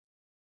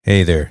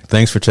Hey there.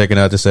 Thanks for checking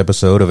out this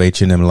episode of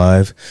H&M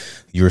Live.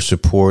 Your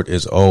support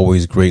is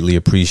always greatly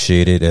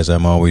appreciated, as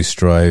I'm always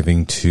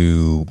striving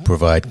to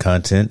provide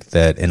content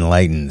that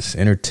enlightens,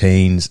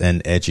 entertains,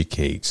 and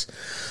educates.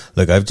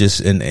 Look, I've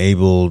just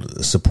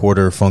enabled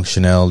supporter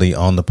functionality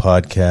on the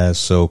podcast,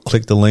 so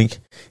click the link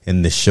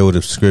in the show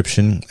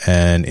description,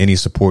 and any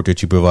support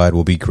that you provide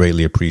will be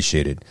greatly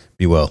appreciated.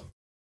 Be well.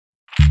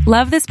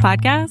 Love this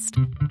podcast?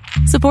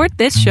 Support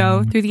this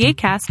show through the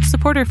Acast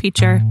supporter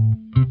feature.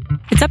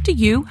 It's up to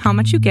you how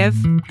much you give,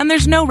 and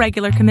there's no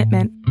regular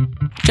commitment.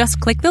 Just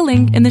click the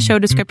link in the show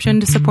description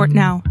to support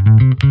now.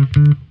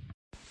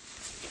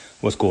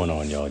 What's going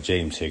on, y'all?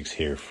 James Higgs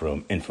here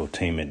from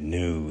Infotainment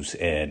News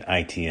and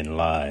ITN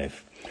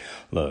Live.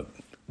 Look,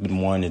 been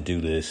wanting to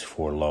do this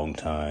for a long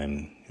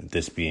time.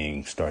 This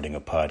being starting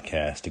a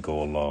podcast to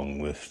go along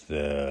with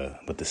the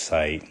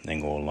site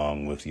and go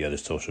along with the other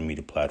social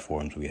media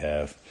platforms we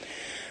have.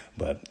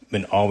 But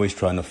been always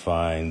trying to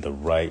find the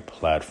right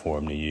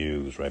platform to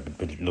use, right?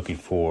 Been looking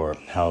for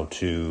how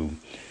to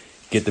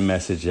get the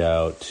message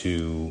out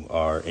to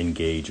our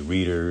engaged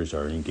readers,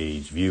 our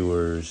engaged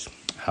viewers,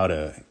 how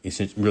to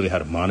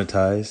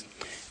monetize.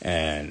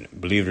 And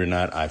believe it or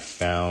not, I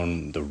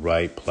found the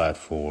right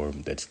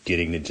platform that's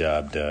getting the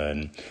job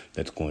done,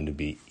 that's going to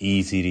be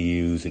easy to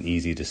use and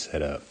easy to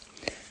set up.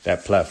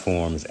 That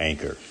platform is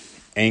Anchor.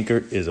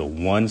 Anchor is a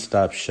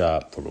one-stop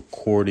shop for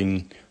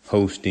recording,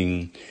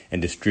 hosting,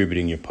 and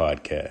distributing your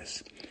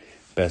podcast.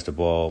 Best of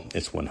all,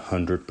 it's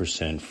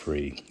 100%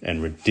 free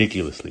and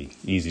ridiculously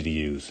easy to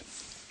use.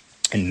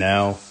 And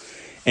now,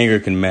 Anchor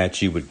can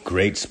match you with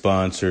great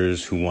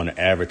sponsors who want to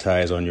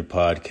advertise on your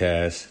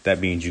podcast. That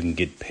means you can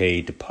get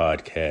paid to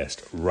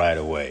podcast right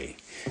away.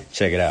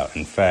 Check it out.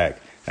 In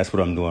fact, that's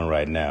what I'm doing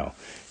right now.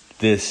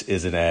 This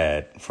is an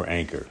ad for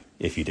Anchor,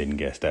 if you didn't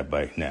guess that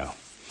by now.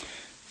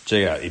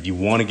 Check it out. If you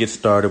want to get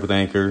started with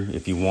Anchor,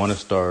 if you want to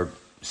start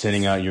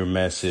sending out your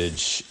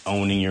message,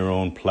 owning your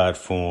own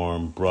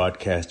platform,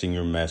 broadcasting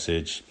your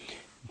message,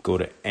 go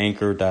to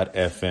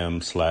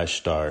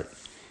anchor.fm/start.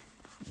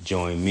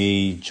 Join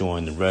me,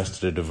 join the rest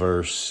of the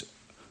diverse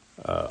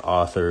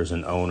authors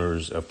and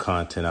owners of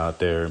content out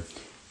there.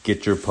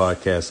 Get your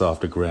podcast off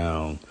the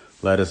ground.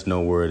 Let us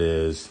know where it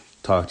is.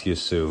 Talk to you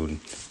soon.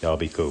 Y'all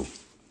be cool.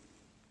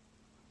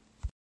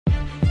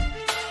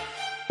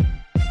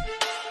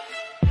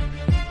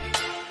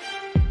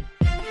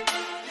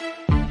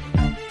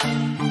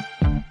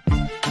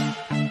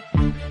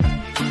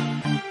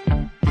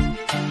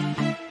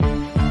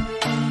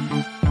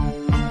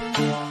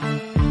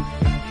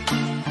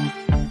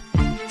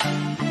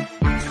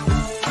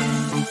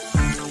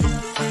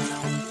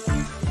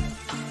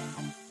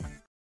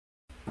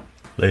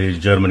 Ladies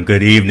and gentlemen,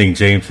 good evening.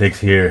 James Hicks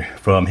here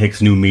from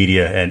Hicks New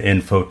Media and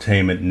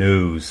Infotainment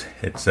News.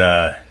 It's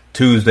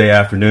Tuesday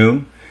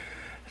afternoon.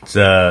 It's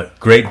a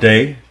great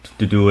day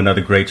to do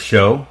another great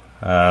show.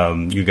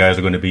 You guys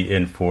are going to be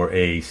in for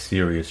a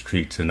serious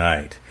treat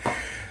tonight.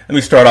 Let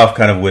me start off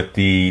kind of with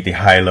the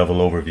high-level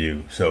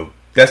overview. So,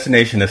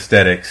 Destination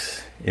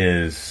Aesthetics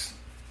is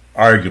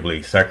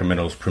arguably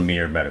Sacramento's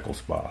premier medical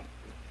spa.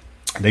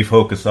 They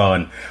focus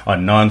on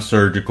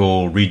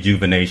non-surgical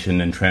rejuvenation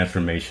and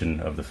transformation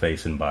of the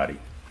face and body.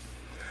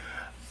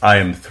 I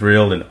am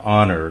thrilled and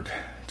honored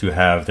to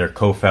have their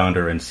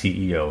co-founder and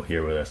CEO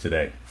here with us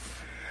today.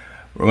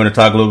 We're going to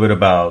talk a little bit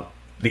about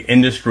the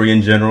industry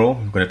in general.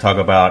 We're going to talk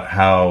about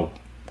how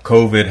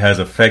COVID has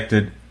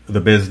affected the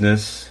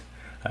business,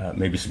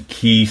 maybe some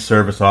key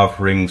service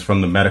offerings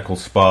from the medical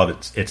spa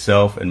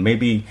itself, and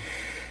maybe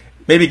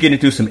get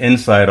into some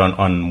insight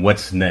on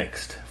what's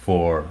next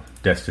for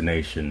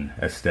Destination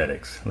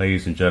Aesthetics.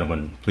 Ladies and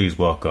gentlemen, please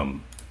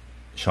welcome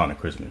Shawna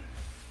Chrisman.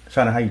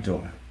 Shawna, how you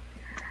doing?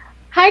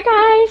 Hi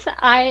guys,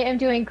 I am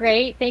doing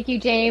great. Thank you,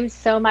 James,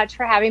 so much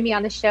for having me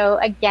on the show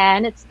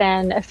again. It's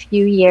been a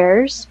few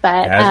years,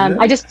 but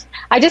I just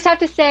have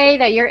to say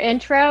that your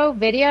intro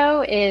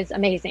video is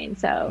amazing.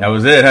 So that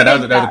was it. Huh?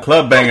 That was a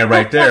club banger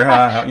right there,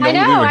 huh? I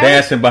know. We were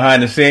dancing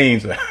behind the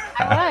scenes.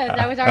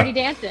 I was already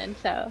dancing.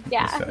 So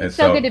yeah, it's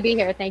so good to be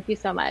here. Thank you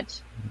so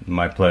much.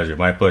 My pleasure.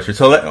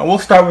 So we'll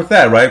start with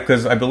that, right?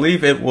 Because I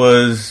believe it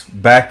was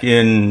back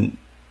in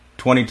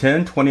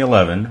 2010,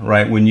 2011,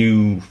 right, when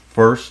you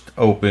first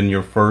opened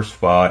your first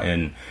spa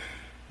in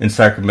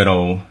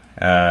Sacramento,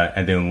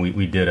 and then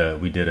we did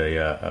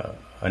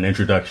an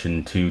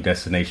introduction to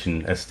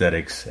Destination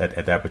Aesthetics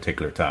at that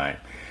particular time.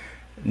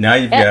 Now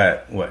you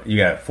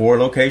got 4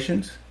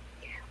 locations?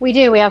 We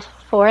do. We have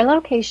 4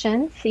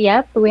 locations.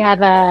 Yep. We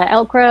have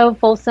Elk Grove,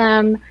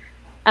 Folsom,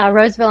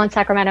 Roseville, and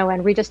Sacramento,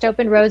 and we just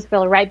opened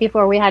Roseville right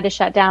before we had to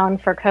shut down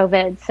for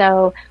COVID.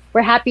 So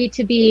we're happy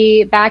to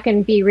be back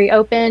and be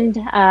reopened,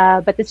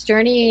 but this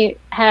journey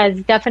has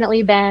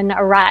definitely been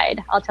a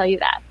ride. I'll tell you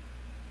that.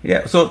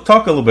 Yeah. So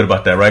talk a little bit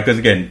about that, right? Because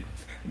again,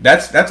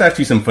 that's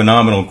actually some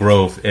phenomenal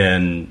growth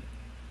in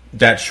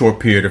that short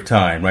period of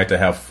time, right? To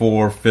have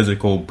 4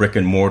 physical brick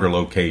and mortar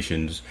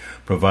locations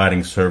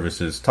providing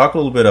services. Talk a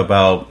little bit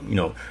about,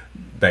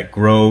 that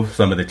growth,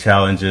 some of the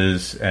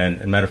challenges,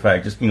 and matter of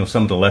fact, just,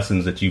 some of the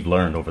lessons that you've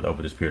learned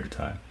over this period of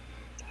time.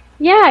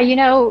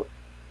 Yeah,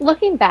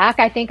 looking back,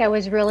 I think I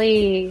was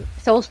really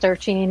soul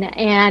searching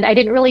and I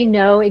didn't really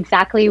know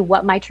exactly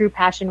what my true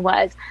passion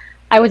was.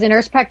 I was a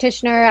nurse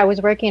practitioner. I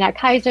was working at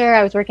Kaiser.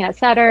 I was working at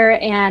Sutter,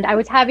 and I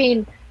was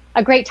having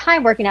a great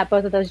time working at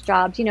both of those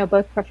jobs,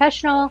 both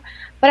professional,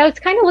 but I was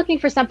kind of looking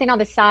for something on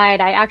the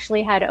side. I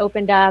actually had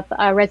opened up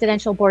a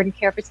residential board and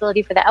care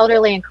facility for the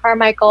elderly in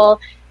Carmichael,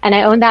 and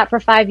I owned that for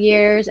 5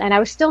 years, and I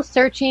was still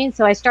searching.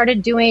 So I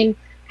started doing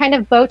kind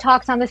of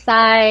Botox on the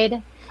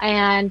side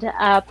and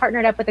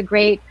partnered up with a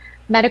great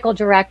medical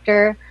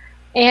director.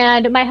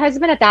 And my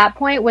husband at that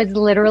point was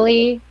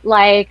literally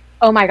like,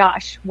 oh my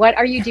gosh, what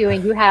are you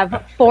doing? You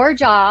have 4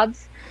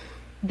 jobs.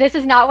 This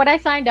is not what I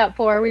signed up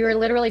for. We were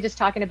literally just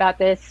talking about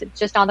this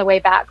just on the way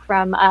back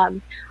from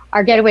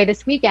our getaway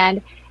this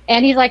weekend.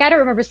 And he's like, I don't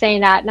remember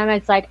saying that. And I'm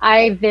just like,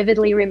 I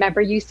vividly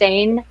remember you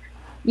saying,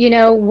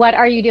 what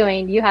are you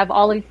doing? You have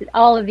all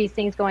of these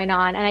things going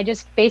on. And I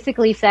just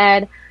basically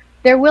said,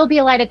 there will be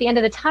a light at the end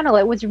of the tunnel.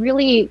 It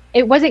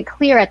wasn't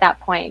clear at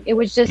that point. It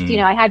was just,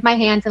 I had my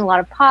hands in a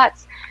lot of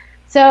pots.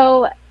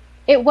 So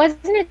it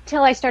wasn't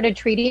until I started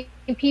treating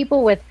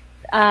people with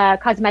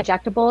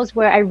cosmetic injectables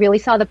where I really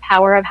saw the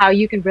power of how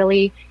you can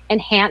really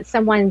enhance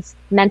someone's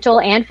mental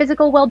and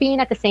physical well-being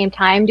at the same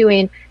time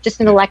doing just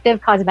an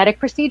elective cosmetic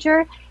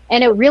procedure.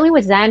 And it really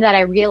was then that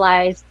I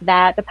realized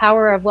that the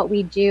power of what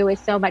we do is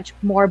so much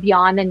more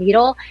beyond the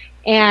needle.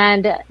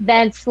 And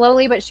then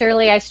slowly but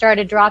surely I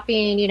started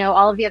dropping,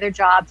 all of the other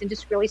jobs and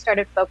just really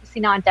started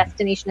focusing on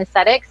destination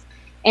aesthetics.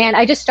 And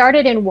I just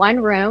started in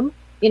one room.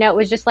 It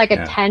was just like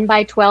a 10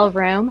 by 12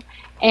 room.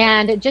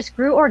 And it just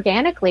grew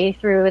organically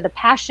through the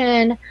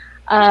passion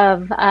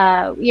of,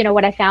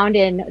 what I found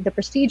in the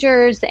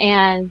procedures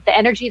and the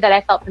energy that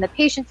I felt from the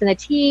patients and the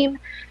team.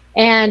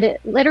 And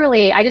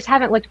literally, I just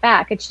haven't looked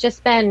back. It's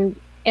just been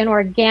an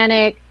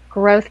organic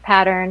growth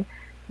pattern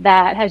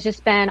that has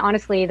just been,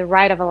 honestly, the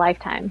ride of a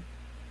lifetime.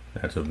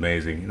 That's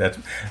amazing. Let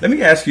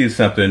me ask you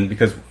something,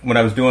 because when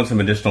I was doing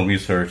some additional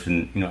research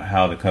and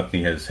how the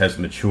company has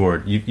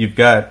matured, you've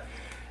got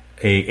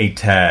a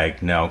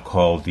tag now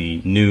called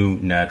the New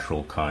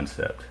Natural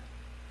Concept.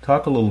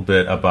 Talk a little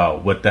bit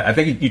about what that. I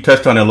think you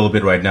touched on it a little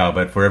bit right now,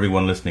 but for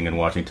everyone listening and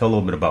watching, tell a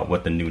little bit about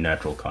what the New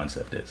Natural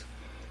Concept is.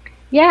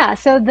 Yeah,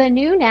 so the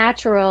new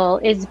natural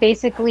is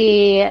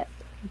basically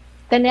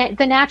the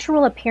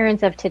natural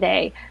appearance of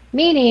today,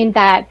 meaning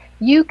that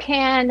you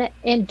can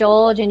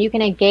indulge and you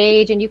can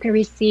engage and you can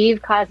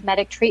receive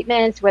cosmetic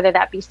treatments, whether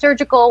that be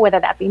surgical, whether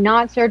that be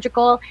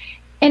non-surgical.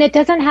 And it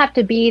doesn't have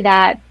to be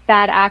that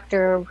bad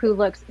actor who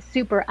looks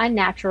super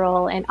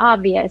unnatural and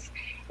obvious.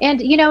 And,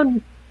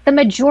 the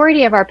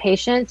majority of our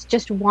patients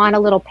just want a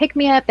little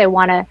pick-me-up. They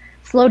want to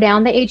slow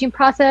down the aging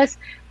process.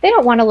 They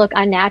don't want to look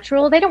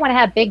unnatural. They don't want to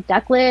have big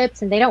duck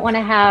lips and they don't want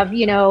to have,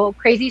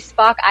 crazy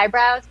Spock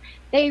eyebrows.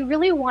 They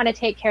really want to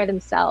take care of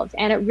themselves.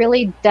 And it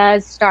really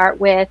does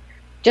start with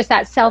just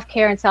that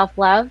self-care and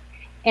self-love.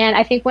 And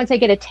I think once they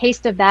get a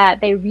taste of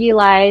that, they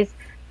realize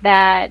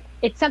that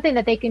it's something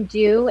that they can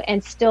do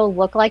and still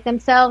look like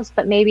themselves,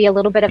 but maybe a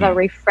little bit of a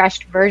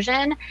refreshed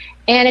version.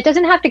 And it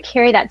doesn't have to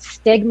carry that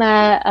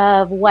stigma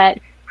of what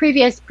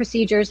previous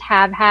procedures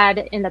have had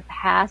in the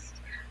past.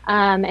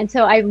 And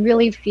so I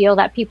really feel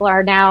that people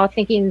are now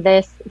thinking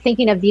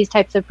of these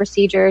types of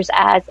procedures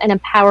as an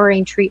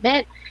empowering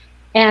treatment,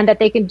 and that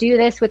they can do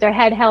this with their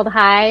head held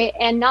high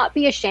and not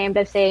be ashamed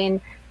of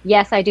saying,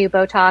 yes, I do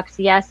Botox.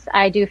 Yes,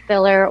 I do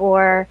filler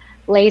or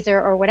laser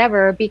or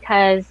whatever,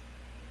 because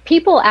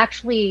people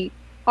actually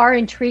are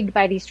intrigued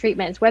by these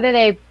treatments, whether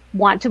they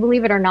want to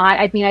believe it or not.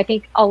 I mean, I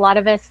think a lot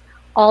of us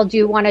all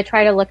do want to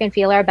try to look and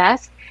feel our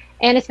best.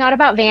 And it's not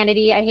about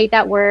vanity. I hate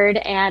that word.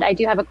 And I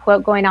do have a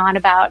quote going on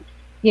about,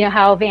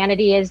 how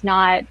vanity it's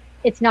not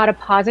a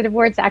positive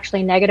word. It's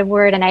actually a negative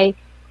word. And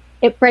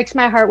it breaks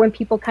my heart when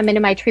people come into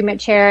my treatment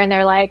chair and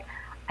they're like,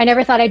 I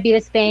never thought I'd be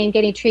this vain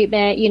getting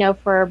treatment,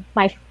 for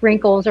my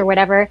wrinkles or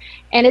whatever.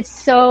 And it's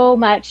so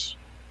much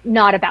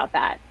not about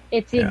that.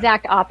 It's the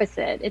exact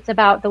opposite. It's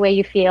about the way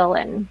you feel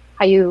and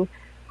how you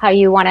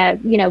want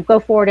to, go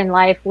forward in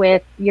life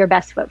with your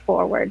best foot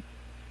forward.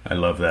 I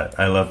love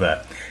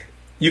that.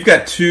 You've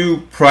got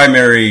 2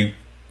 primary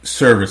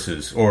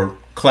services or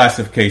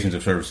classifications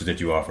of services that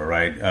you offer,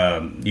 right?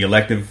 The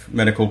elective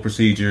medical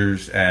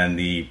procedures and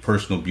the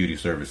personal beauty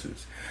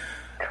services.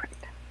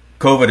 Correct.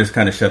 COVID has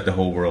kind of shut the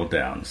whole world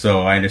down.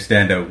 So I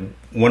understand that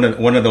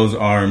one of those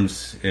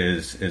arms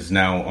is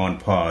now on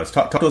pause.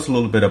 Talk to us a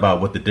little bit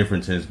about what the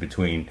difference is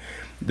between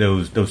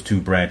those 2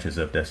 branches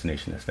of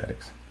destination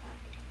aesthetics.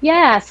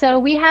 Yeah, so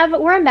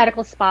we're a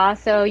medical spa,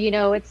 so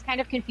it's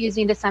kind of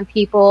confusing to some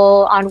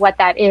people on what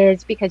that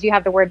is, because you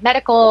have the word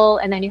medical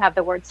and then you have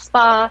the word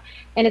spa,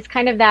 and it's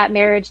kind of that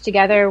marriage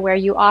together where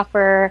you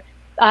offer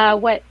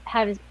what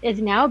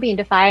is now being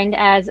defined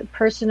as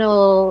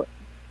personal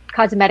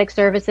cosmetic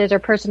services or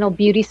personal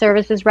beauty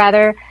services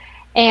rather.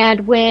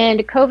 And when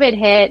COVID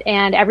hit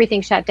and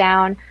everything shut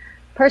down,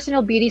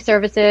 personal beauty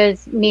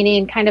services,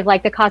 meaning kind of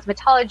like the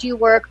cosmetology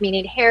work,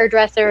 meaning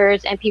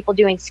hairdressers and people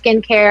doing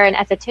skincare and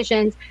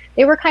estheticians,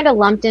 they were kind of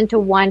lumped into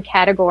one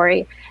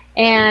category.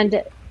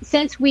 And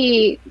since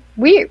when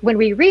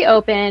we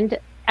reopened,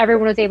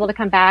 everyone was able to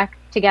come back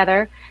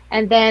together.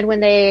 And then when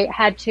they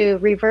had to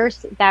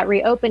reverse that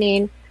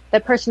reopening, the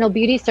personal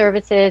beauty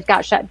services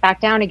got shut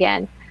back down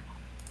again.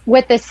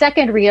 With the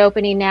second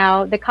reopening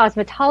now, the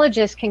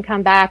cosmetologists can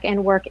come back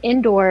and work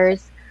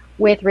indoors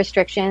with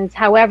restrictions.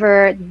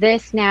 However,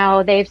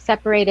 now they've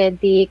separated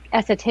the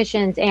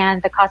estheticians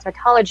and the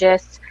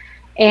cosmetologists,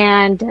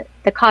 and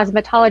the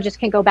cosmetologists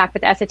can go back,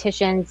 but the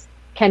estheticians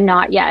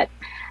cannot yet.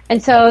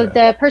 And so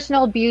the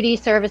personal beauty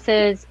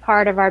services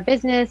part of our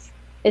business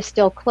is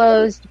still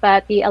closed,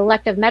 but the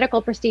elective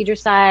medical procedure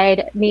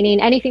side, meaning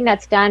anything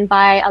that's done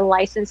by a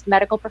licensed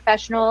medical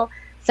professional,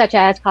 such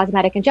as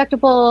cosmetic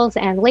injectables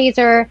and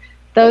laser,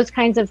 those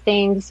kinds of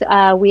things,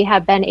 we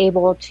have been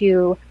able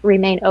to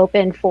remain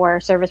open for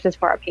services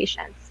for our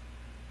patients.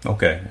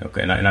 Okay.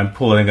 And I'm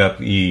pulling up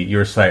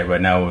your site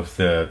right now with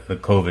the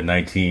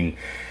COVID-19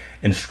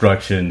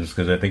 instructions,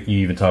 because I think you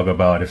even talk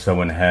about if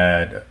someone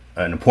had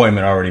an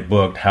appointment already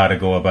booked, how to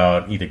go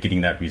about either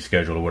getting that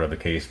rescheduled or whatever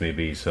the case may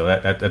be. So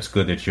that's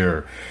good that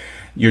you're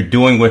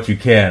doing what you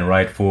can,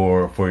 right,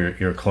 for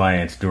your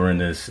clients during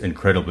this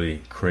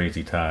incredibly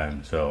crazy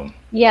time. So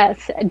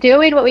yes,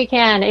 doing what we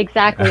can.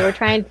 Exactly. We're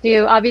trying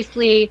to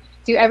obviously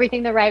do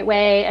everything the right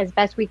way as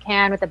best we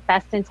can with the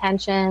best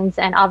intentions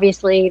and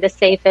obviously the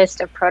safest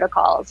of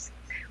protocols.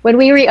 When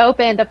we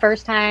reopened the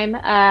first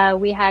time,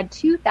 we had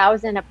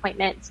 2,000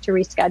 appointments to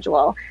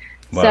reschedule.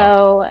 Wow.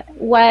 So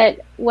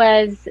what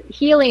was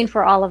healing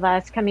for all of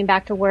us coming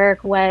back to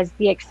work was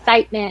the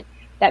excitement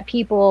that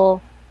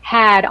people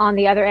had on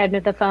the other end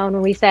of the phone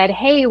when we said,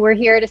 hey, we're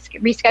here to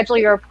reschedule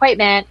your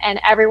appointment. And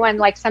everyone,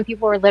 like some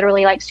people were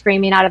literally like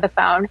screaming out of the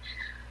phone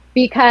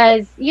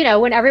because, you know,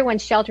 when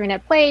everyone's sheltering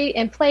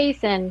in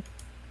place and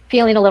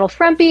feeling a little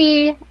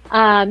frumpy,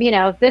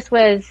 this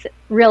was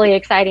really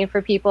exciting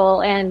for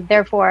people and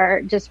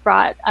therefore just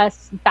brought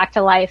us back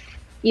to life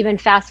even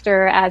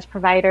faster as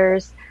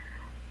providers,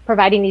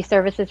 providing these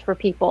services for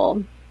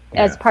people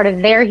as part of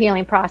their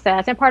healing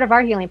process and part of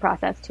our healing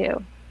process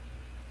too.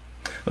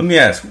 Let me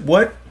ask,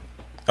 what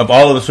of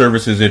all of the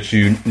services that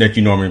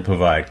you normally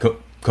provide,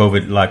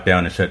 COVID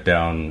lockdown and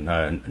shutdown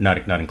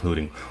not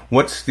including,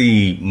 what's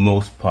the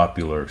most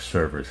popular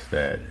service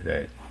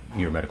that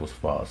your medical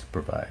spas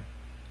provide?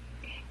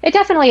 It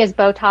definitely is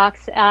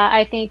Botox.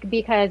 I think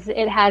because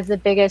it has the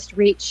biggest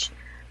reach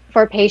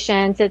for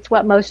patients. It's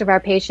what most of our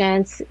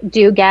patients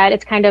do get.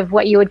 It's kind of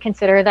what you would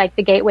consider like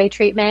the gateway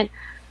treatment.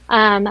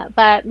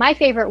 But my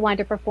favorite one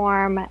to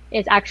perform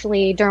is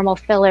actually dermal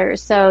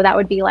fillers. So that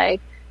would be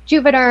like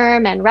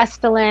Juvederm and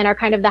Restylane are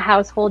kind of the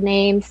household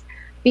names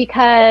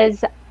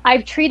because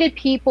I've treated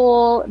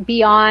people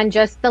beyond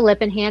just the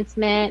lip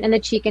enhancement and the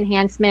cheek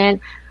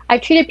enhancement.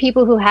 I've treated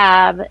people who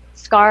have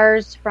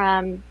scars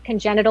from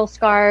congenital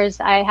scars.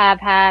 I have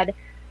had,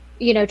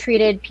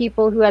 treated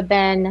people who have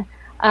been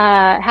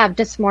have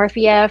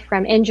dysmorphia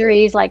from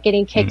injuries, like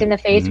getting kicked in the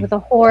face with a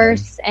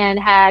horse and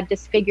had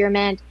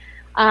disfigurement.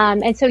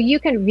 And so you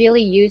can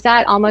really use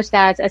that almost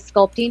as a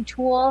sculpting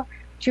tool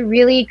to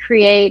really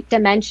create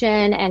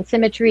dimension and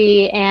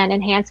symmetry and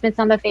enhancements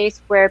on the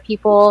face where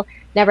people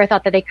never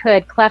thought that they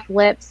could. Cleft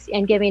lips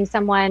and giving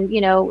someone,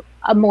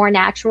 a more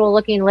natural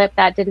looking lip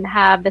that didn't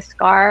have the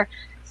scar.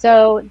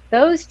 So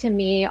those to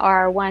me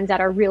are ones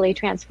that are really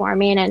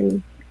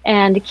transforming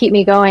and keep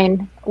me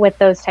going with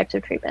those types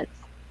of treatments.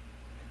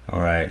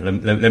 All right.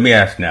 Let me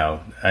ask now.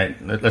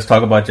 Let's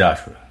talk about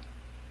Joshua.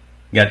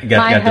 Got the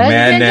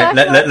man there.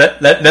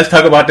 Let's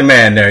talk about the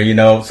man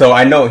there. So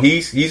I know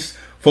he's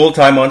full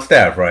time on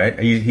staff, right?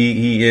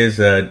 He is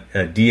a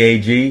DAG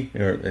he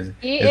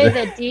is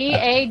a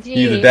DAG.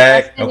 He's a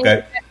DAG.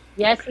 Okay.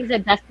 Yes, he's a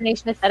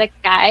destination aesthetics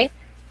guy.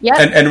 Yep.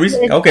 And the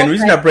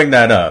reason I bring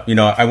that up,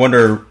 I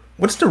wonder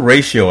what's the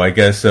ratio, I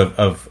guess,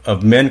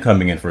 of men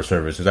coming in for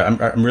services.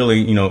 I'm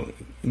really,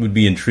 would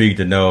be intrigued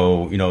to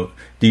know,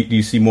 do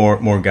you see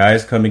more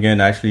guys coming in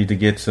actually to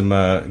get some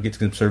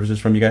services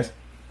from you guys?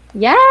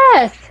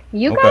 Yes,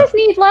 you guys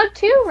need love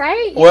too,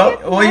 right?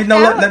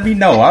 Let me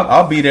know.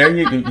 I'll be there.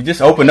 You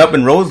just open up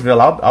in Roseville.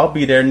 I'll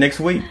be there next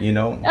week. I'm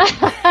going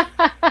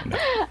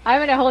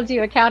to hold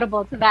you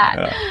accountable to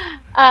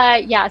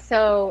that.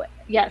 So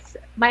yes,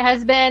 my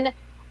husband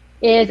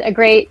is a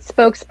great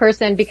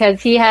spokesperson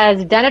because he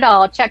has done it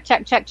all.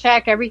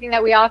 Check. Everything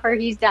that we offer,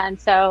 he's done.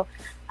 So,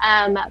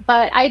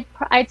 but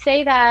I'd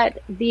say that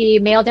the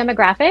male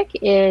demographic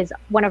is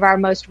one of our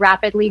most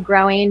rapidly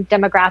growing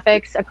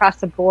demographics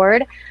across the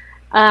board.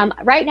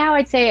 Right now,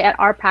 I'd say at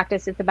our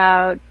practice, it's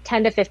about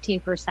 10 to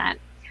 15%,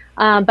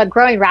 but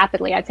growing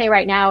rapidly. I'd say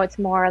right now it's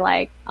more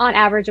like on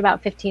average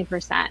about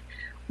 15%.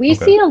 We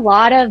see a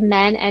lot of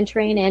men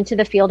entering into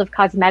the field of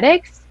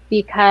cosmetics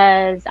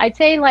because I'd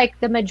say like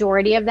the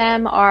majority of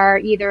them are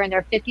either in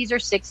their 40s or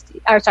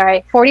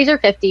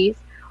 50s,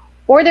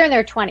 or they're in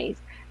their 20s.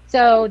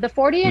 So the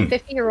 40 and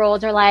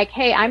 50-year-olds are like,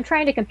 hey, I'm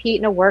trying to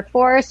compete in a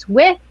workforce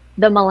with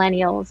the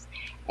millennials.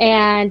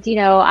 And,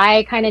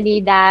 I kind of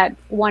need that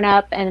one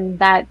up and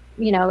that,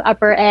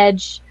 upper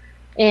edge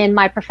in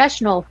my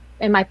professional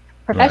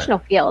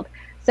field.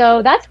 So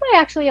So that's why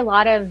actually a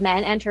lot of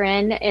men enter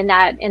in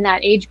that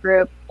age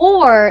group,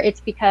 or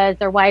it's because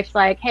their wife's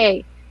like,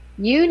 hey,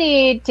 you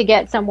need to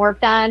get some work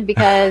done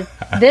because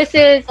this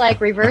is like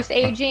reverse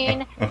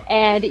aging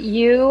and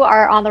you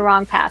are on the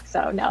wrong path.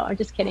 So no, I'm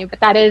just kidding.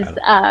 But that is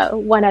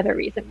one other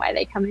reason why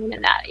they come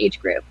in that age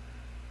group.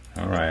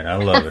 All right. I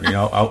love it.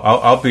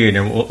 I'll be in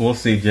there. We'll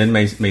see. Jen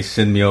may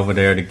send me over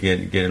there to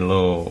get a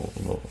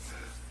little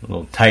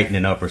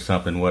tightening up or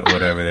something,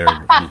 whatever there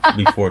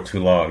before too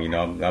long.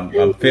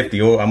 I'm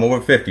 50. I'm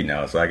over 50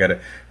 now. So I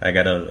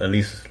gotta at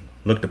least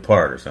look the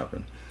part or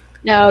something.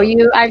 No,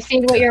 I've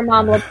seen what your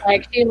mom looks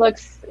like. She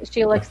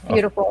looks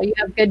beautiful. You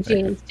have good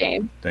genes,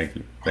 James. Thank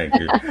you.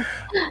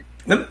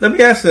 Let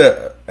me ask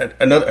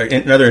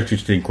another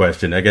interesting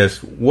question. I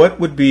guess what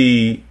would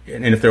be,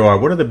 and if there are,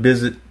 what are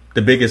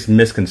the biggest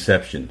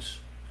misconceptions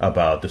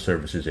about the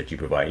services that you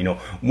provide?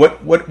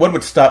 What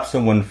would stop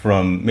someone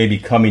from maybe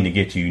coming to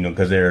get you?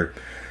 Because they're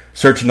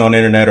searching on the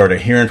internet or they're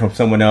hearing from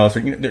someone else,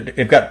 or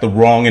they've got the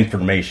wrong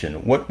information.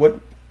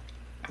 What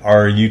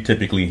are you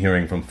typically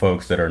hearing from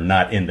folks that are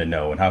not in the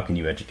know, and how can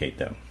you educate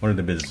them? What are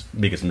the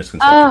biggest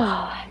misconceptions?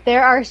 Oh,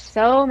 there are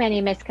so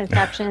many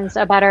misconceptions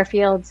about our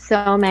field,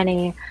 so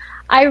many.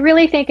 I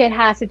really think it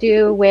has to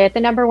do with the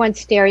number one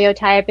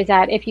stereotype is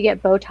that if you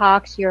get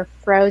Botox, you're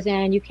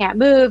frozen, you can't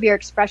move, you're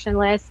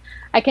expressionless.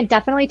 I can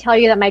definitely tell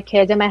you that my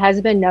kids and my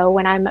husband know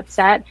when I'm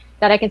upset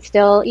that I can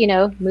still,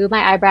 move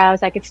my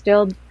eyebrows, I could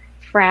still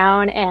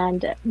frown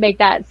and make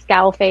that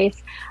scowl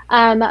face.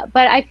 But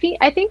I think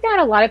that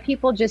a lot of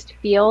people just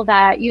feel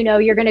that,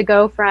 you're going to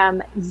go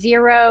from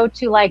zero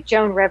to like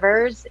Joan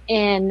Rivers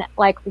in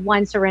like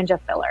one syringe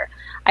of filler.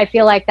 I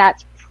feel like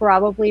that's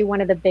probably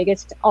one of the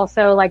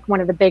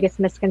biggest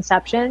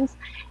misconceptions.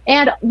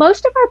 And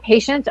most of our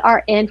patients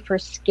are in for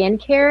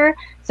skincare.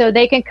 So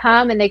they can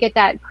come and they get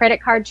that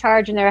credit card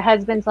charge and their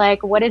husband's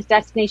like, what is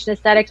Destination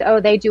Aesthetics? Oh,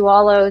 they do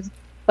all those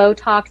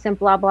Botox and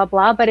blah, blah,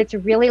 blah. But it's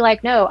really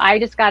like, no, I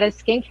just got a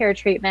skincare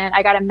treatment.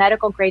 I got a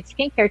medical grade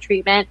skincare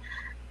treatment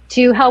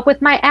to help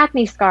with my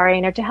acne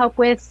scarring or to help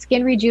with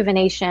skin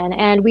rejuvenation.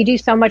 And we do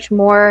so much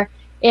more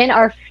in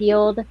our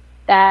field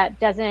that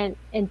doesn't,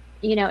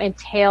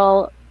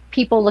 entail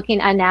people looking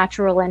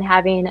unnatural and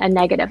having a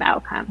negative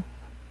outcome.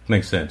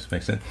 Makes sense.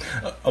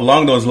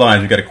 Along those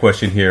lines, we got a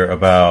question here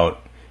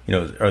about,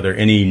 are there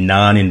any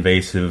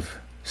non-invasive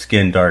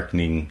skin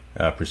darkening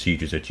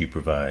procedures that you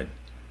provide?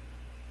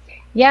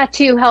 Yeah,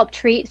 to help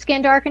treat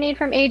skin darkening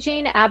from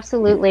aging,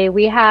 absolutely.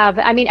 We have,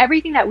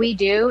 everything that we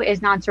do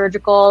is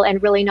non-surgical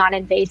and really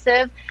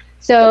non-invasive.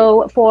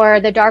 So for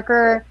the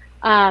darker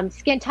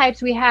skin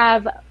types, we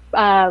have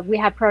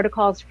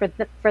protocols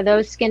for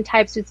those skin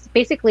types. It's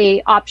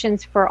basically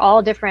options for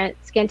all different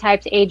skin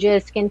types,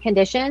 ages, skin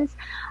conditions.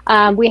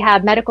 We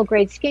have medical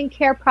grade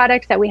skincare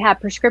products that we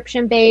have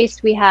prescription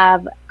based. We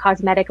have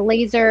cosmetic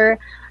laser.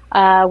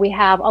 We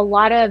have a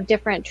lot of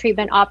different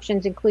treatment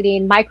options,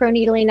 including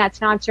microneedling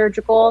that's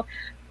non-surgical.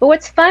 But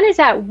what's fun is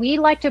that we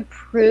like to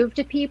prove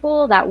to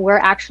people that we're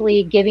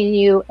actually giving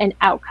you an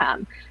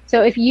outcome.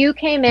 So if you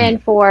came in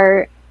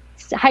for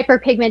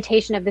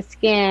hyperpigmentation of the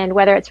skin,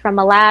 whether it's from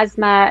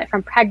melasma,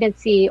 from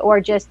pregnancy, or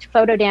just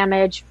photo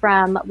damage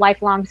from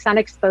lifelong sun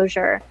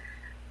exposure,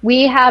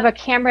 we have a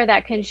camera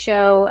that can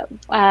show,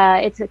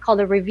 it's called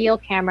a reveal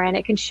camera, and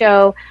it can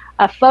show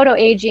a photo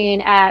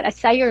aging at a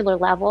cellular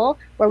level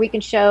where we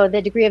can show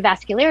the degree of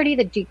vascularity,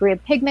 the degree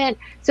of pigment.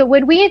 So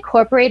when we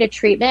incorporate a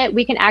treatment,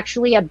 we can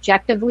actually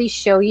objectively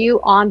show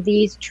you on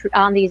these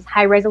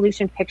high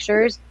resolution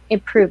pictures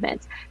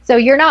improvements. So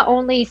you're not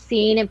only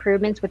seeing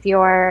improvements with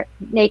your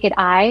naked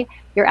eye,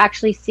 you're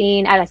actually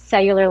seeing at a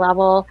cellular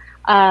level,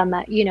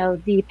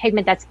 the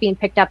pigment that's being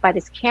picked up by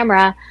this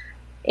camera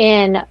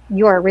in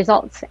your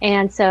results.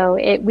 And so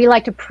we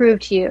like to prove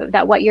to you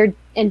that what you're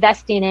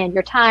investing in,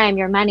 your time,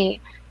 your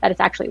money, that it's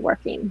actually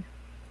working.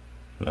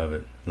 Love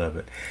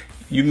it.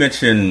 You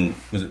mentioned,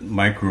 was it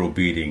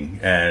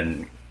microbeading?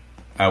 And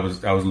I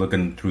was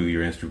looking through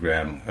your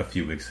Instagram a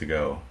few weeks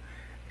ago,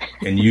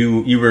 and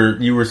you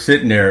were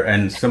sitting there,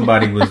 and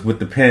somebody was with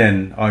the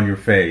pen on your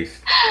face.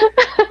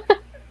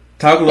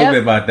 Talk a little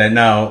bit about that.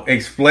 Now,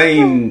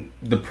 explain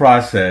the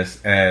process.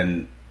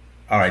 And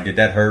all right, did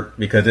that hurt?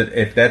 Because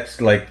if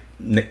that's like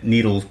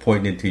needles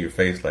pointing into your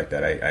face like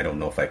that, I don't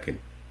know if I could.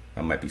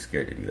 I might be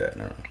scared to do that. I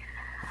don't know.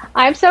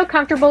 I'm so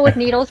comfortable with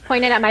needles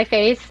pointed at my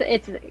face.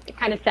 It's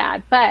kind of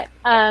sad, but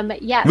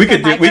yeah. We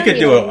could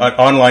do an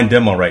online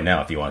demo right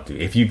now if you want to.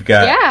 If you've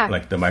got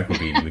like the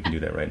microbeading, we can do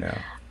that right now.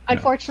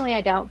 Unfortunately,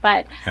 I don't.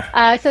 But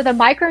so the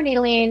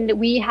microneedling,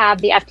 we have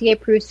the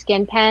FDA-approved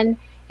skin pen,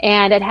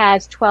 and it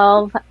has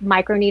 12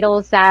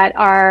 microneedles that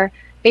are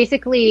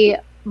basically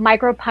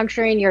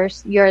micropuncturing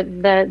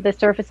the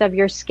surface of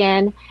your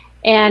skin.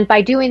 And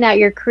by doing that,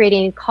 you're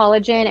creating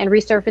collagen and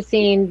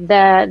resurfacing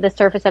the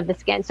surface of the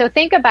skin. So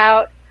think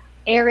about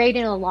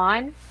aerating a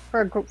lawn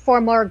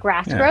for more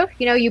grass growth.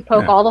 You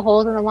poke all the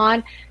holes in the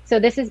lawn. So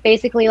this is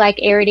basically like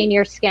aerating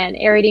your skin,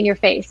 aerating your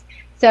face.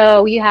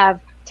 So you have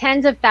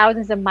tens of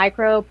thousands of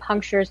micro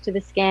punctures to the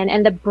skin,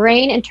 and the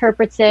brain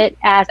interprets it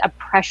as a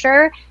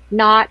pressure,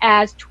 not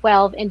as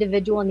 12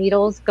 individual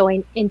needles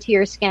going into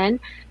your skin.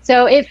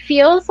 So it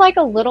feels like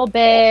a little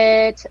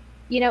bit,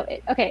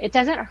 it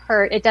doesn't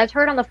hurt. It does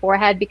hurt on the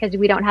forehead because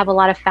we don't have a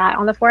lot of fat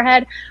on the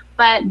forehead,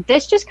 but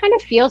this just kind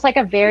of feels like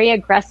a very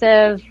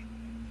aggressive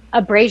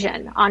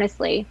abrasion,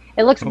 honestly.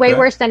 It looks way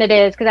worse than it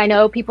is because I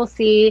know people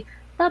see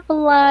the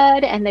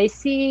blood and they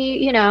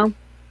see,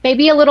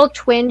 maybe a little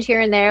twinge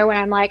here and there when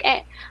I'm like,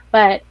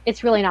 but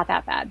it's really not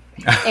that bad.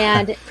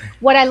 And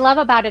what I love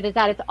about it is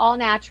that it's all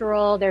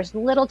natural. There's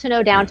little to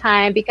no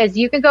downtime because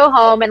you can go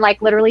home and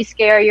like literally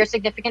scare your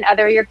significant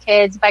other, your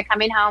kids by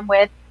coming home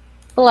with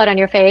blood on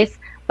your face,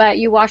 but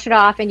you wash it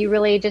off and you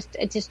really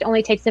it just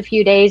only takes a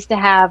few days to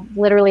have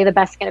literally the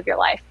best skin of your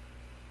life.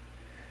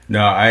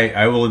 No,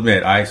 I will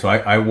admit,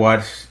 I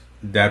watched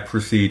that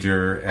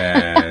procedure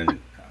and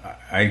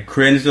I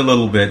cringed a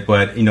little bit,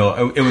 but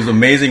it was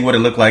amazing what it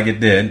looked like it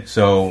did.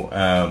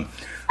 So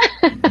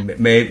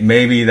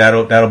maybe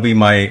that'll be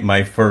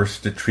my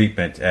first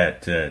treatment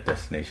at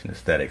Destination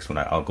Aesthetics when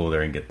I'll go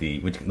there and get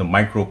the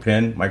micro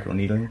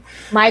needling.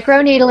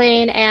 Micro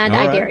needling, and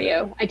I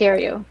dare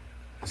you.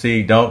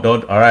 See, don't.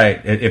 All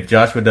right, if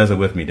Joshua does it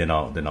with me, then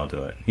I'll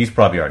do it. He's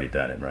probably already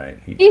done it, right?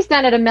 He's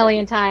done it a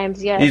million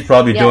times. Yes. He's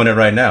probably doing it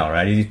right now,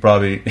 right? He's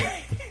probably.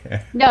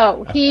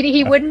 No,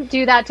 he wouldn't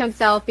do that to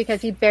himself because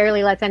he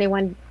barely lets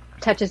anyone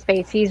touch his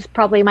face. He's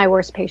probably my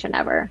worst patient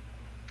ever.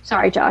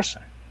 Sorry, Josh.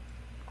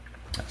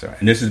 That's all right.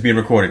 And this is being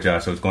recorded,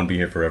 Josh, so it's going to be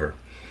here forever.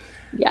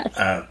 Yes.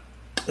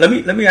 Let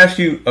me ask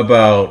you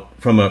about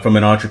from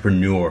an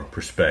entrepreneur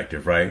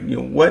perspective, right?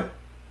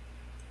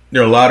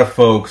 There are a lot of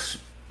folks.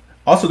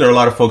 Also, there are a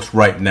lot of folks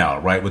right now,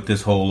 right, with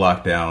this whole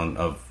lockdown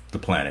of the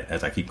planet,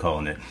 as I keep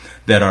calling it,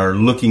 that are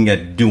looking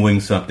at doing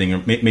something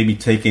or maybe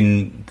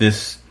taking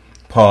this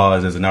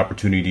pause as an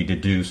opportunity to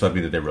do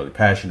something that they're really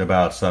passionate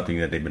about, something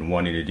that they've been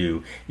wanting to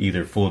do,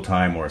 either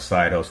full-time or a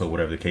side hustle,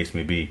 whatever the case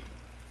may be.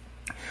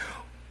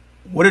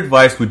 What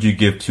advice would you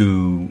give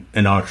to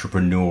an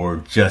entrepreneur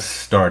just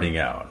starting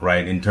out,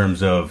 right, in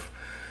terms of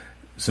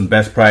some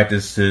best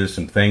practices,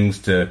 some things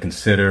to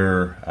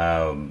consider,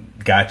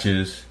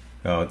 gotchas,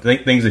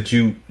 things that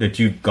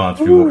you've gone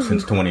through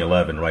since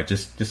 2011, right?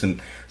 Just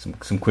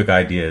some quick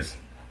ideas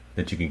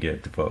that you can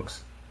give to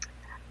folks.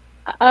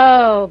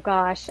 Oh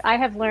gosh, I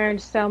have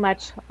learned so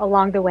much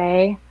along the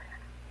way,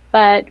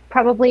 but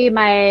probably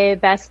my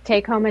best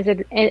take home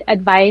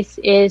advice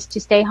is to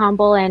stay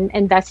humble and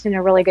invest in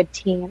a really good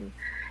team.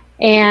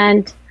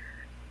 And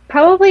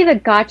probably the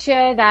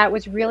gotcha that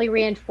was really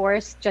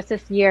reinforced just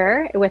this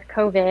year with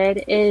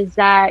COVID is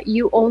that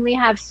you only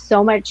have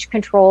so much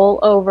control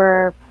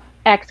over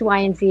X, Y,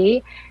 and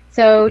Z.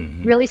 So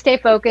really stay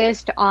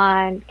focused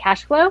on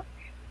cash flow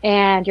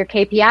and your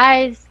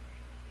KPIs,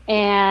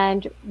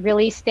 and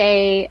really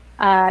stay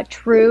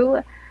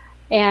true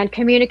and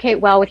communicate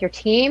well with your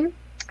team.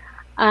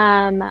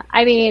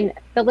 The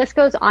list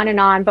goes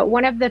on, but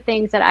one of the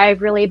things that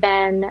I've really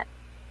been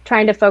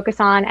trying to focus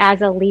on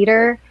as a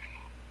leader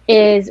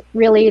is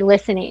really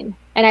listening.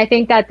 And I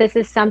think that this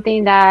is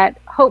something that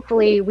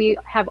hopefully we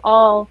have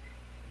all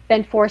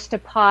been forced to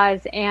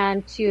pause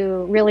and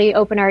to really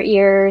open our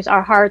ears,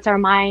 our hearts, our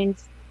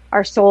minds,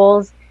 our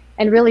souls,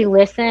 and really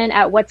listen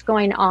at what's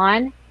going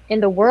on in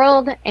the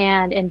world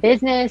and in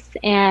business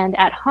and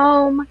at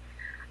home.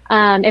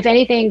 If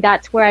anything,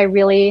 that's where I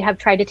really have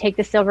tried to take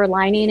the silver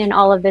lining in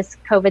all of this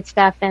COVID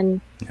stuff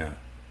and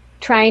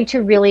trying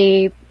to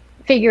really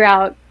figure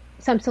out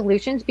some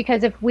solutions,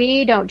 because if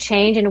we don't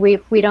change and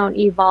if we don't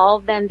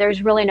evolve, then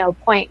there's really no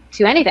point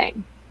to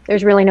anything.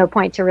 There's really no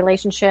point to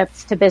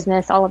relationships, to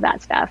business, all of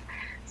that stuff.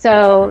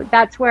 So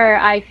that's where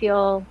I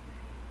feel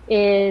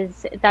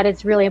that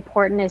it's really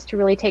important, is to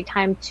really take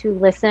time to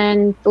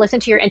listen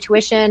to your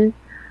intuition,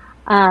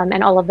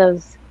 and all of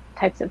those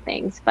types of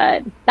things.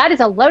 But that is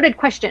a loaded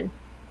question.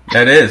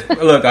 That is.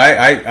 Look,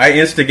 I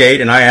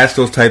instigate and I ask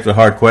those types of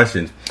hard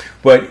questions.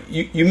 But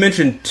you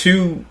mentioned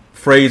two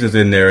phrases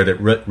in there that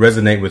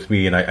resonate with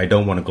me, and I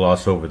don't want to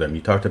gloss over them.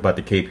 You talked about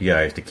the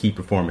KPIs, the key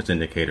performance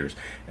indicators,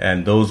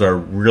 and those are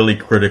really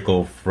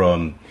critical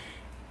from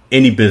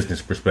any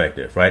business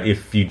perspective, right?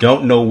 If you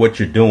don't know what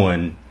you're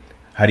doing,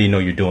 how do you know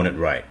you're doing it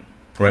right?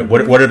 Right?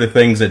 Mm-hmm. What are the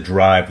things that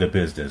drive the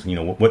business?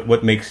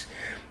 What makes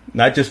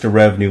not just the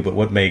revenue, but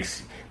what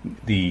makes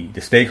the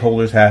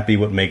stakeholders happy,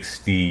 what makes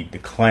the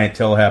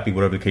clientele happy,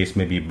 whatever the case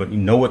may be. But you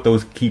know what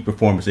those key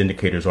performance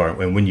indicators are,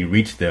 and when you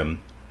reach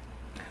them,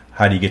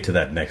 how do you get to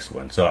that next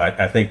one? So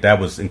I think that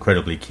was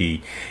incredibly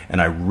key,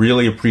 and I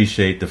really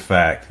appreciate the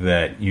fact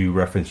that you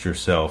referenced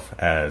yourself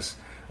as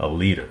a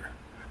leader,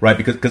 right?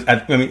 Because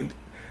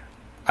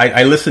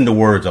I listen to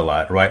words a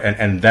lot, right?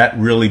 And that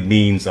really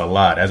means a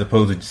lot, as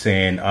opposed to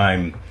saying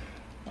I'm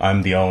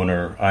the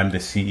owner, I'm the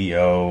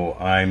CEO,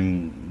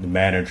 I'm the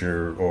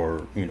manager,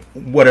 or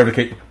whatever the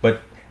case.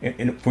 But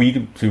for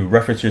you to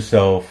reference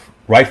yourself,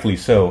 rightfully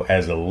so,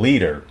 as a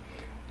leader,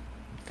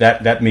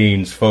 that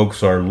means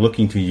folks are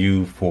looking to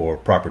you for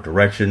proper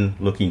direction,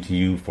 looking to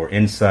you for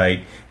insight.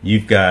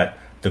 You've got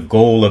the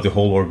goal of the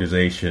whole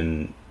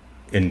organization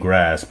in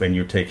grasp, and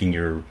you're taking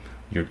your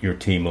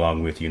team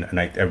along with you, and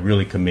I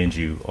really commend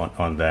you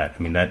on that.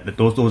 I mean,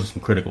 those are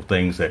some critical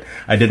things that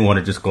I didn't want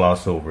to just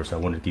gloss over, so I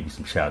wanted to give you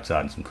some shouts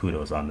out and some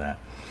kudos on that.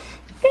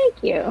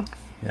 Thank you.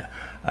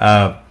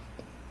 Yeah.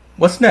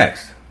 What's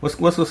next?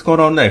 What's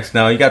going on next?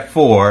 Now you got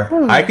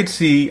 4. I could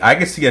see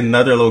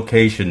another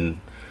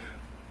location,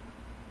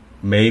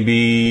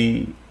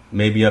 maybe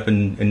up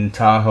in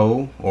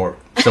Tahoe or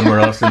somewhere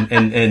else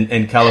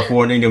in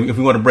California. You know, if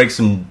we want to break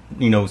some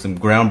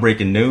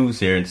groundbreaking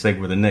news here and say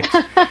where the next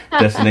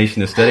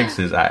destination aesthetics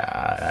is,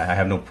 I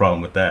have no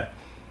problem with that.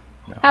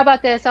 No. How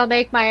about this? I'll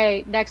make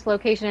my next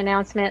location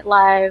announcement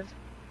live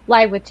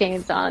with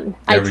James on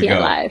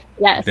ITN Live.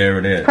 Yes. There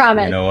it is.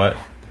 Promise. You know what?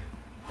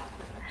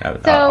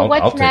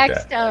 What's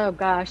next? Oh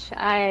gosh,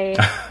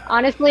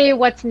 honestly,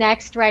 what's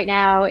next right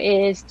now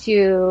is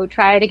to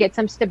try to get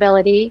some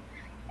stability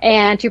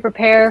and to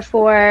prepare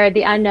for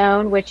the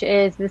unknown, which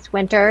is this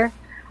winter.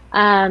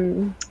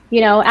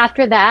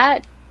 After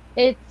that,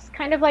 it's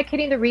kind of like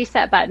hitting the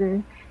reset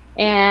button.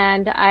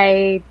 And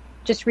I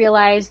just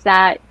realized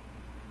that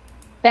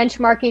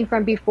benchmarking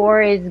from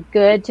before is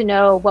good to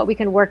know what we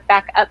can work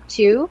back up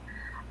to.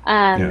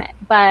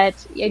 But,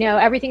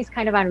 everything's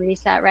kind of on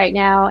reset right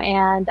now.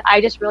 And I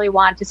just really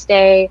want to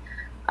stay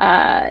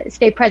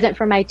present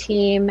for my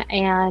team.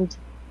 And,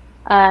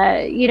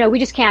 we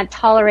just can't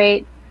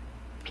tolerate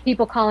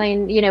people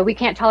we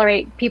can't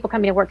tolerate people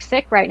coming to work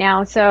sick right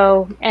now.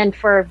 So, and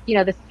for,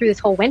 through this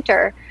whole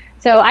winter.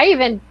 So I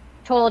even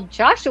told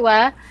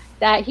Joshua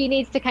that he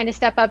needs to kind of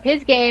step up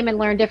his game and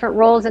learn different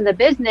roles in the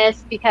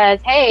business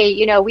because, hey,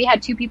 we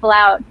had 2 people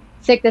out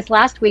sick this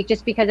last week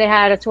just because they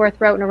had a sore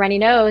throat and a runny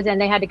nose and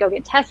they had to go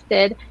get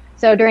tested.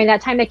 So during that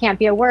time, they can't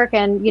be at work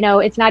and,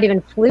 it's not even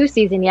flu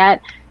season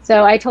yet.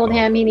 So I told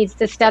him he needs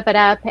to step it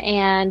up.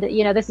 And,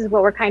 this is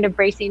what we're kind of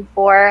bracing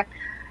for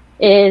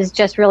is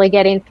just really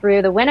getting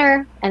through the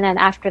winter. And then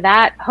after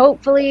that,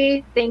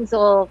 hopefully things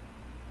will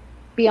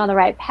be on the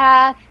right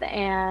path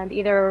and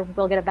either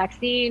we'll get a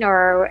vaccine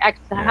or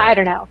I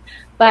don't know.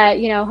 But,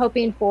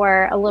 hoping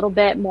for a little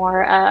bit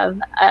more of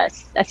a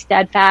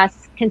steadfast,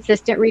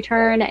 consistent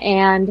return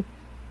and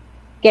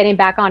getting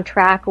back on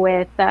track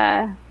with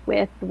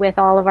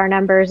all of our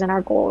numbers and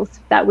our goals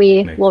that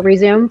we will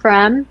resume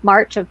from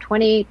March of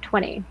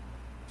 2020.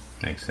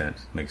 Makes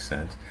sense.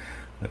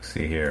 Let's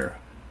see here.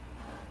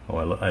 Oh,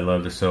 I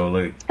love the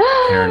solo.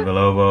 Karen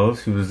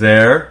Villalobos, she was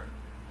there.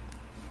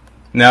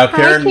 Now,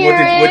 Karen, Hi,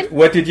 Karen.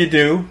 What did you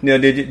do?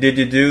 Did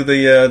you do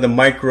the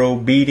micro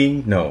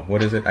beading? No,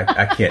 what is it?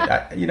 I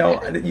can't.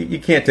 You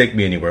can't take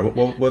me anywhere.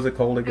 What was it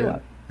called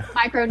again?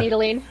 Micro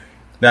needling.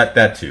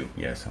 That too.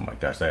 Yes. Oh my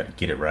gosh, I had to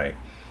get it right.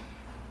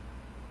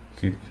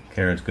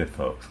 Karen's good,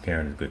 folks.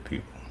 Karen is good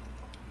people.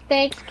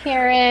 Thanks,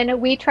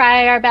 Karen. We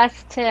try our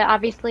best to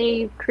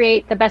obviously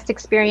create the best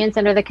experience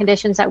under the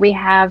conditions that we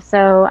have.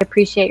 So I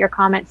appreciate your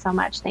comments so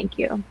much. Thank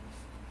you.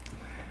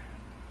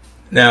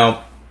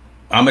 Now,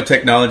 I'm a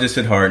technologist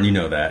at heart, and you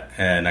know that.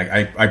 And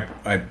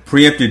I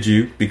preempted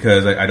you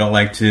because I didn't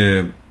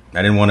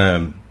want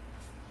to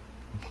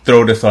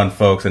throw this on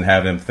folks and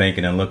have them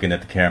thinking and looking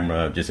at the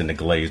camera just in a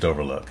glazed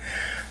overlook.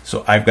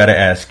 So I've got to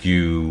ask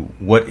you,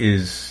 what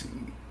is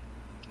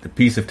the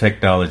piece of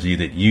technology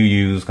that you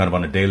use kind of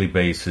on a daily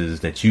basis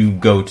that you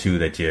go to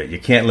that you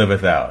can't live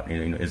without?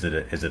 Is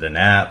it an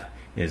app?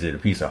 Is it a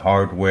piece of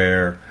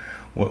hardware?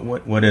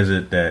 What is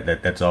it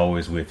that's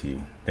always with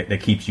you that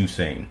keeps you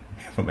sane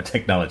from a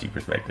technology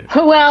perspective?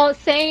 Well,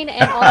 sane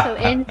and also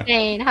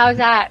insane. How's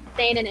that?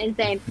 Sane and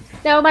insane.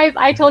 No,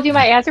 I told you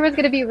my answer was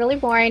going to be really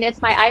boring.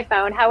 It's my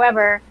iPhone.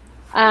 However,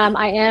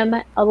 I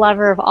am a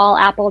lover of all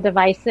Apple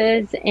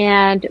devices,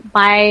 and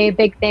my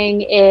big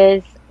thing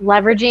is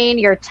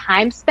leveraging your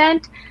time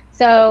spent.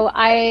 So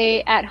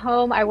at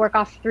home, I work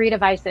off 3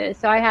 devices.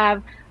 So I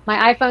have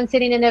my iPhone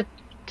sitting in the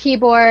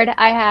keyboard,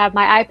 I have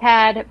my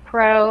iPad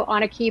Pro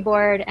on a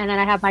keyboard, and then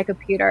I have my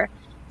computer.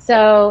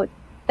 So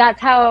that's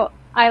how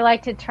I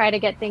like to try to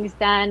get things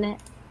done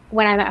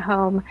when I'm at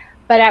home.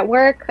 But at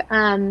work,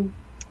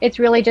 it's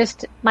really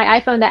just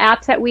my iPhone, the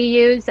apps that we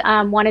use.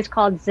 One is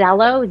called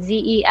Zello,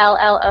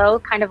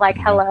 Zello, kind of like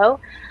hello.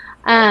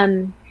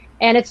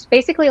 And it's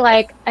basically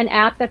like an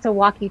app that's a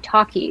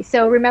walkie-talkie.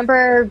 So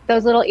remember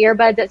those little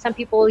earbuds that some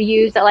people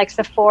use at like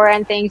Sephora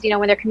and things,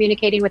 when they're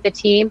communicating with the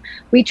team?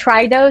 We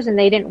tried those and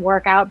they didn't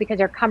work out because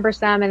they're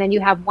cumbersome. And then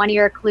you have one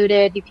ear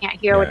occluded. You can't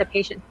hear what the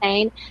patient's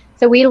saying.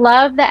 So we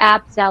love the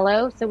app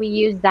Zello. So we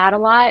use that a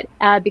lot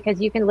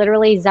because you can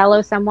literally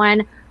Zello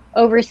someone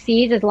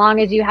overseas as long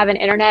as you have an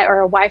internet or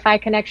a Wi-Fi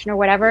connection or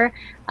whatever,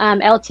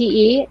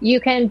 LTE. You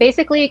can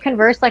basically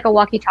converse like a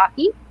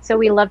walkie-talkie. So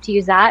we love to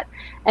use that.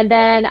 And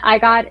then I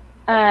got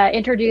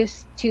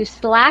introduced to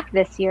Slack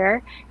this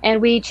year, and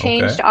we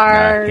changed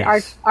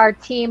our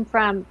team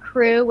from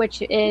Crew,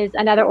 which is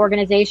another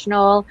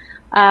organizational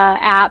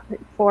app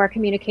for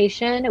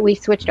communication. We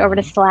switched over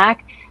to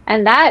Slack,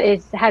 and that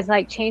has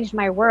like changed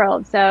my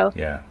world. So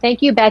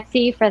thank you,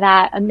 Betsy, for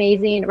that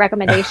amazing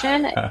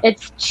recommendation.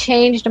 It's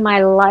changed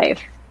my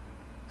life.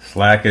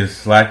 Slack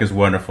is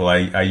wonderful.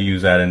 I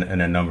use that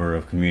in a number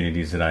of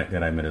communities that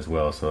I'm in as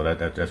well. So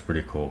that's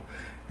pretty cool.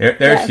 There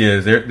yes. She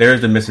is.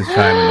 There's the Mrs.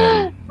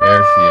 Chiming in.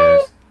 There she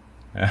is.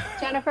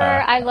 Jennifer,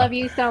 I love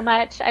you so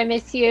much. I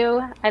miss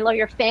you. I love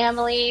your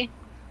family.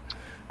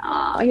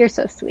 Oh, you're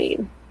so sweet.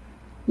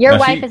 Your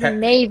wife is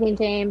amazing,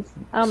 James.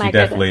 Oh my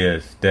goodness.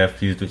 She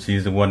definitely is.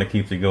 She's the one that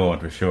keeps it going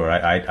for sure.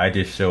 I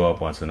just show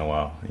up once in a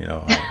while,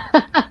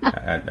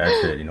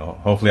 that's it.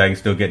 Hopefully I can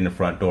still get in the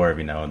front door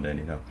every now and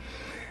then,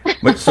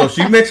 But so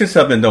she mentioned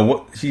something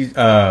though. She's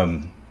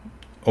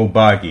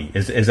Obagi.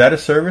 Is that a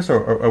service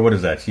or what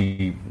is that?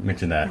 She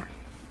mentioned that.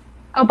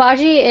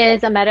 Obagi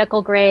is a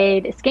medical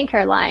grade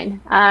skincare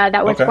line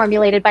that was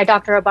formulated by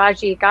Dr.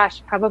 Obagi.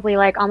 Gosh, probably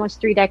like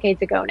almost 3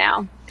 decades ago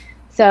now.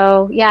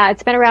 So yeah,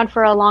 it's been around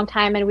for a long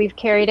time, and we've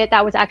carried it.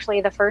 That was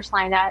actually the first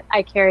line that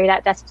I carried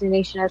at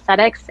Destination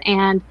Aesthetics,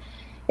 and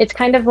it's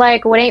kind of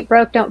like what ain't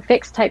broke, don't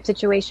fix type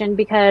situation,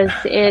 because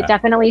it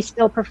definitely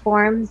still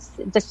performs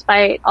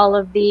despite all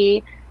of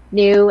the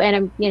new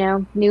and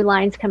new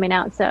lines coming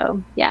out.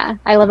 So yeah,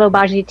 I love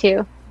Obagi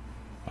too.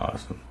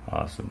 Awesome.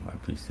 I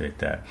appreciate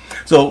that.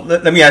 So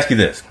let me ask you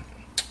this.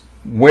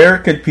 Where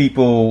could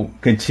people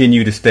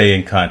continue to stay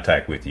in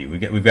contact with you?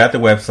 We've got the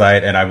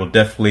website, and I will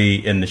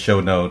definitely in the show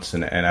notes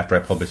and after I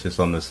publish this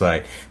on the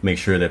site, make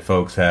sure that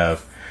folks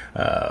have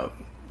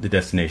the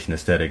Destination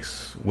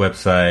Aesthetics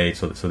website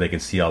so they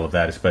can see all of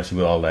that, especially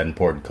with all that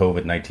important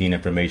COVID-19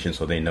 information,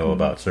 so they know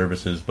about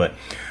services. But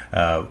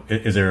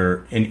is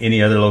there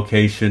any other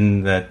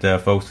location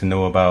that folks can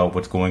know about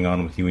what's going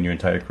on with you and your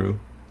entire crew?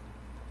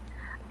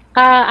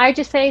 I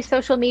just say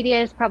social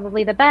media is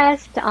probably the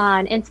best.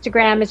 On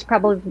Instagram is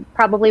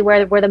probably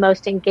where we're the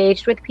most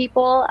engaged with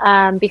people,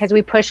 because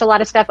we push a lot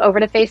of stuff over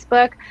to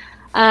Facebook.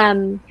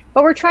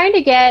 But we're trying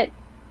to get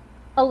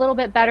a little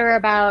bit better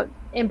about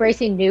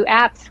embracing new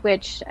apps,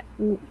 which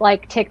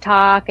like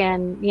TikTok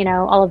and,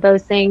 all of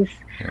those things.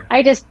 Yeah.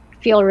 I just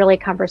feel really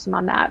cumbersome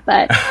on that.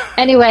 But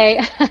anyway,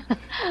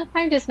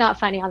 I'm just not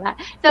funny on that.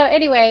 So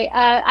anyway,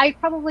 I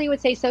probably would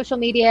say social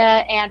media,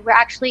 and we're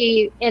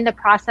actually in the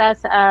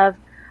process of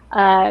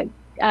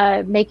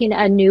making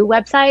a new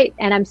website,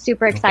 and I'm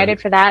super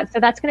excited for that. So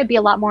that's going to be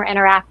a lot more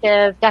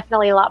interactive,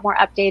 definitely a lot more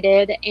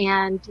updated,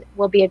 and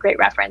will be a great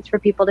reference for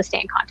people to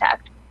stay in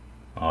contact.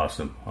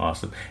 Awesome.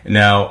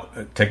 Now,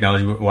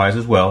 technology-wise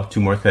as well, 2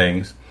 more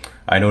things.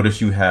 I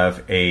noticed you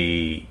have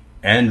a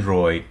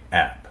Android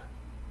app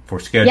for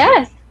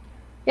scheduling.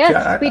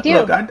 Yes, we do.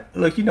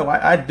 Look,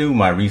 I do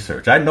my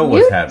research. I know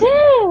what's happening.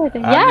 You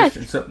did,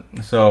 yes.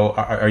 So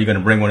are you going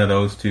to bring one of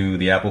those to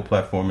the Apple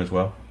platform as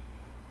well?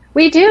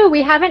 We do.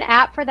 We have an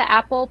app for the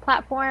Apple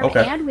platform,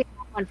 and we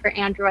have one for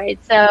Android.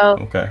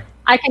 So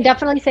I can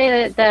definitely say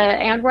that the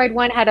Android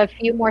one had a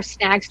few more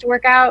snags to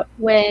work out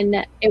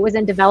when it was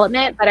in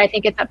development, but I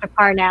think it's up to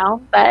par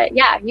now. But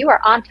yeah, you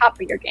are on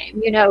top of your game.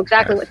 You know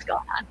exactly what's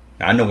going on.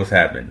 I know what's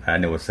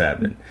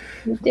happening.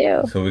 You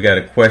do. So we got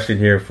a question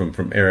here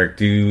from Eric.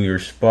 Do your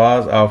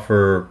spas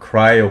offer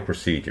cryo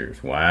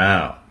procedures?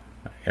 Wow.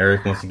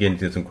 Eric wants to get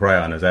into some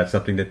cryo. Is that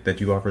something that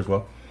you offer as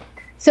well?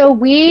 So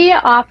we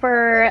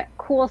offer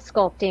cool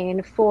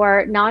sculpting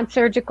for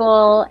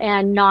non-surgical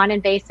and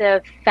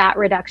non-invasive fat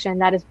reduction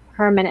that is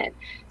permanent.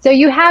 So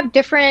you have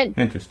different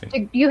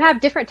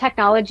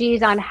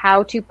technologies on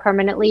how to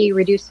permanently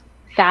reduce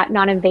fat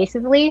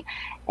non-invasively,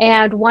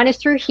 and one is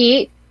through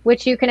heat,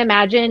 which you can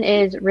imagine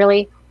is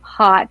really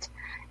hot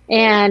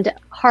and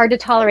hard to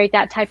tolerate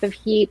that type of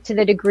heat to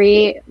the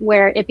degree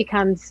where it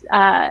becomes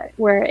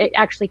where it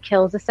actually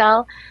kills a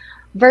cell.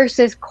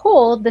 Versus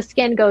cold, the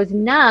skin goes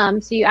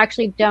numb, so you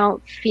actually don't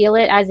feel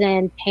it as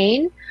in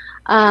pain.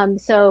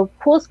 So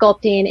cool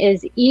sculpting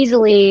is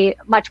easily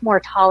much more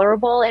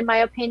tolerable, in my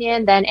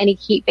opinion, than any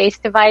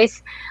heat-based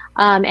device,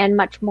 and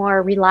much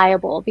more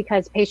reliable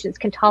because patients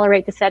can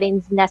tolerate the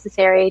settings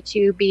necessary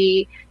to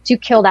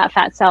kill that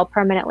fat cell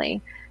permanently.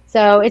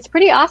 So it's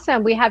pretty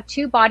awesome. We have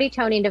 2 body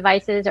toning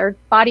devices or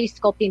body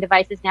sculpting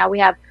devices now. We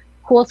have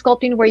cool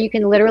sculpting where you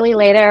can literally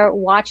lay there,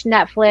 watch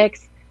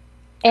Netflix,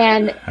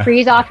 and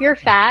freeze off your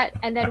fat.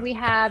 And then we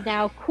have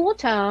now Cool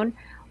Tone,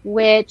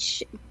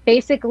 which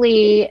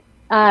basically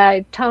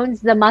tones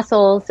the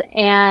muscles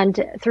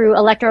and through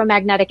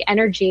electromagnetic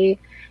energy.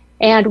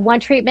 And one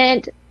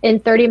treatment in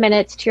 30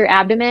 minutes to your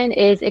abdomen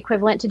is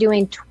equivalent to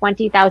doing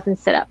 20,000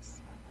 sit-ups.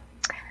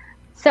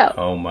 So.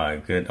 Oh my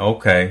goodness.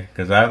 Okay.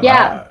 Because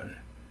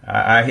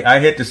I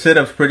hit the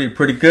sit-ups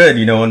pretty good,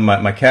 in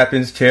my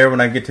captain's chair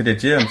when I get to the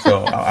gym.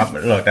 So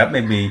look, that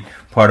may be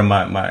part of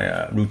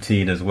my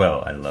routine as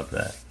well. I love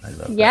that.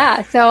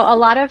 Yeah, so a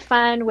lot of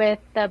fun with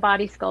the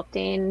body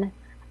sculpting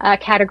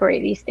category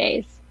these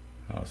days.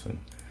 Awesome,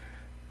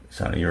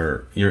 Shawna,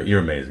 you're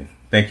amazing.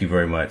 Thank you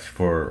very much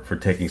for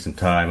taking some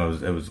time.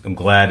 I'm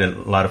glad that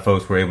a lot of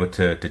folks were able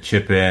to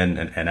chip in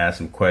and ask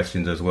some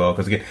questions as well.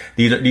 Because again,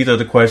 these are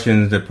the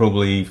questions that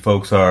probably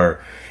folks are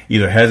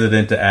either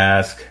hesitant to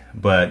ask,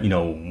 but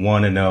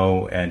want to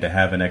know, and to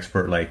have an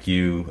expert like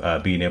you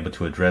being able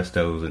to address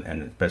those,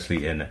 and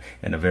especially in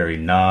a very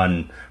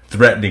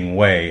non-threatening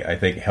way, I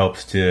think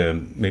helps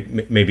to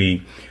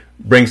maybe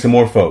bring some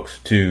more folks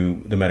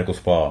to the medical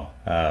spa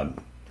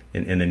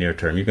in the near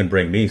term. You can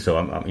bring me, so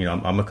I'm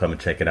gonna come and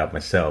check it out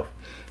myself.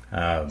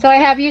 So I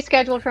have you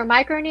scheduled for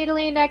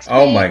microneedling next week.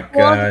 Oh my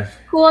gosh!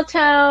 Cool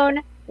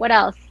tone. What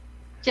else?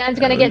 Jen's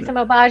gonna get some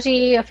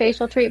Obagi, a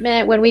facial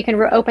treatment when we can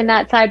open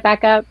that side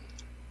back up.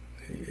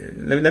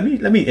 Let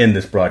me end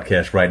this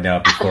broadcast right now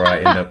before I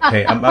end up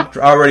paying. I'm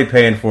already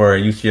paying for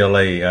a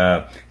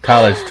UCLA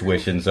college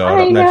tuition, so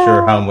I'm not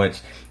sure how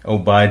much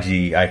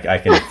Obagi I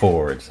can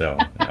afford. So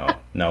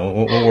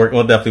no,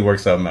 we'll definitely work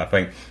something out. I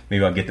think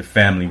maybe I'll get the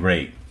family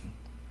rate.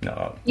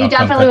 No, you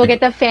definitely will get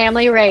the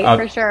family rate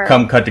for sure.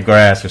 Come cut the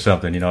grass or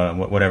something,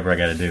 whatever I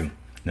got to do.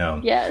 No.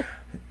 Yes.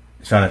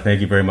 Shawna, thank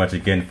you very much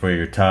again for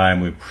your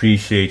time. We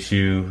appreciate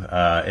you.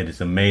 It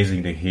is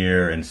amazing to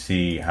hear and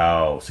see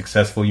how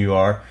successful you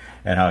are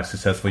and how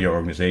successful your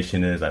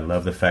organization is. I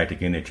love the fact,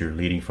 again, that you're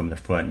leading from the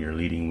front. You're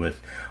leading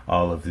with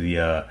all of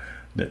the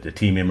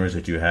team members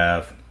that you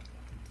have.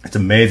 It's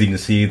amazing to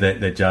see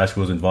that Josh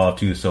was involved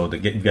too. So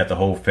you've got the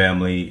whole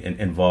family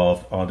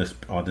involved on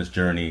this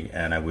journey,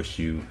 and I wish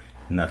you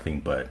nothing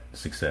but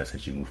success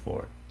as you move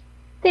forward.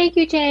 Thank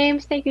you,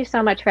 James. Thank you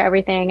so much for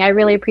everything. I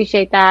really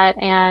appreciate that,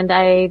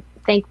 and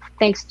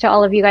thanks to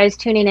all of you guys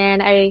tuning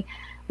in.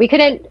 We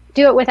couldn't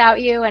do it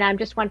without you, and I'm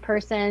just one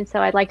person,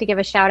 so I'd like to give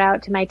a shout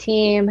out to my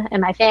team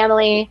and my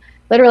family.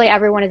 Literally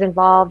everyone is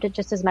involved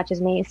just as much as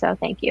me, so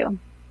thank you.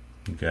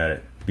 You got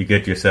it. Be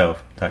good to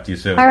yourself. Talk to you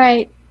soon. All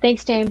right.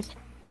 Thanks, James.